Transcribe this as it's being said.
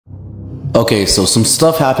Okay, so some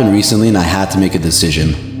stuff happened recently and I had to make a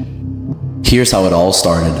decision. Here's how it all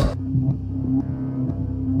started.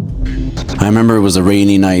 I remember it was a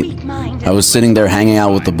rainy night. I was sitting there hanging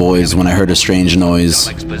out with the boys when I heard a strange noise.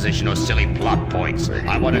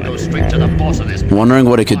 Wondering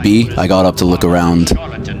what it could be, I got up to look around.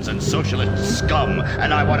 Charlatans and socialist scum,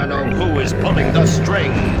 and I want to know who is pulling the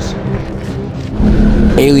strings.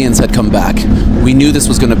 Aliens had come back. We knew this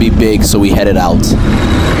was going to be big, so we headed out.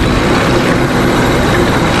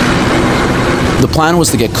 The plan was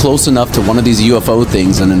to get close enough to one of these UFO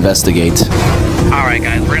things and investigate. Alright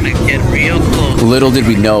guys, we're gonna get real close. Little did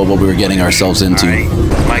we know what we were getting ourselves into. Right.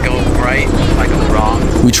 If I go right, if I go wrong.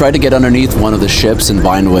 We tried to get underneath one of the ships in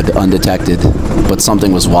Vinewood undetected, but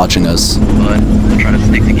something was watching us. But we'll try to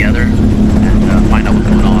stick together and find out what's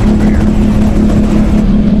going on over here.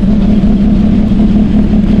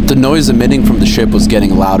 The noise emitting from the ship was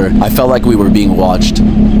getting louder. I felt like we were being watched.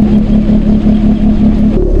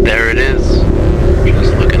 There it is.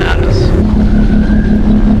 Just looking at us.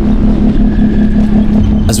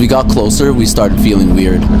 As we got closer, we started feeling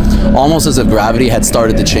weird. Almost as if gravity had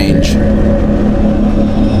started to change.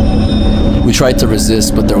 We tried to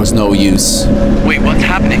resist, but there was no use. Wait, what's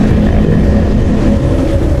happening?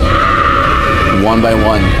 One by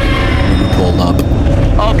one, we pulled up.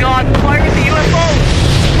 Oh god, fire the UFO!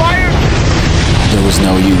 Fire! There was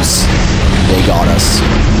no use. They got us.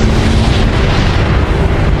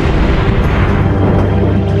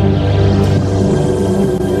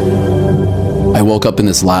 I woke up in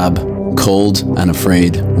this lab, cold and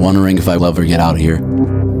afraid, wondering if I'll ever get out of here.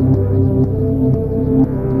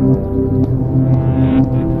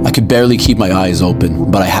 I could barely keep my eyes open,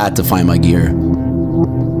 but I had to find my gear.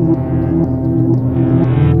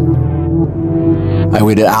 I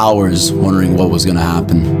waited hours wondering what was gonna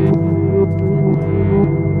happen.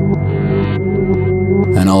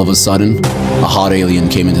 And all of a sudden, a hot alien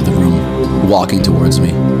came into the room, walking towards me.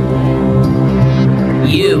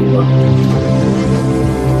 You.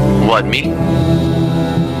 What, me?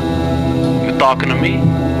 You talking to me?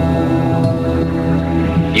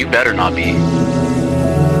 You better not be.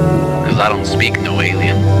 Because I don't speak no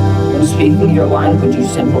alien. I'm speaking your language, you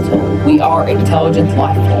simpleton. We are intelligent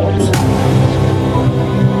life forms.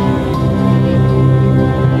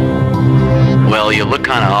 Well, you look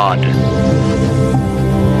kind of odd.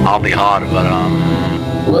 I'll be hard, but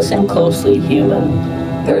Listen closely, human.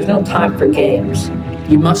 There is no time for games.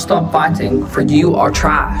 You must stop fighting, for you are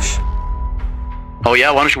trash. Oh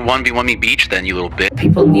yeah, why don't you 1v1 me beach then, you little bitch?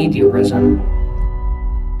 People need you, Risen.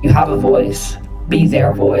 You have a voice. Be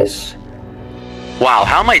their voice. Wow,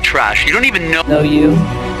 how am I trash? You don't even know. Know you?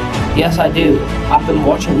 Yes, I do. I've been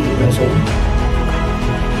watching you, Risen.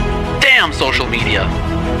 Damn social media!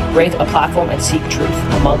 Create a platform and seek truth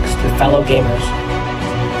amongst your fellow gamers.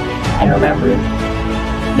 And remember,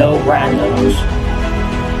 no randos.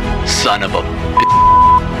 Son of a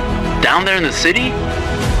bitch. Down there in the city?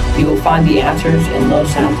 You will find the answers in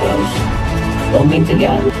Los Santos. We'll meet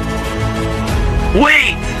again.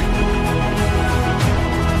 Wait!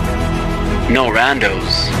 No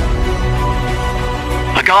randos.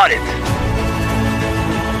 I got it!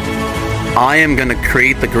 I am gonna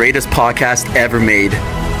create the greatest podcast ever made.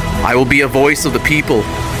 I will be a voice of the people.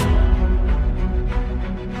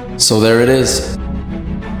 So there it is.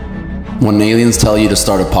 When aliens tell you to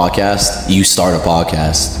start a podcast, you start a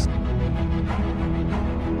podcast.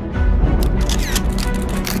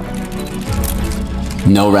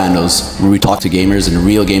 No Randos, where we talk to gamers in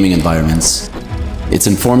real gaming environments. It's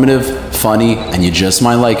informative, funny, and you just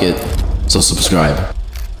might like it, so subscribe.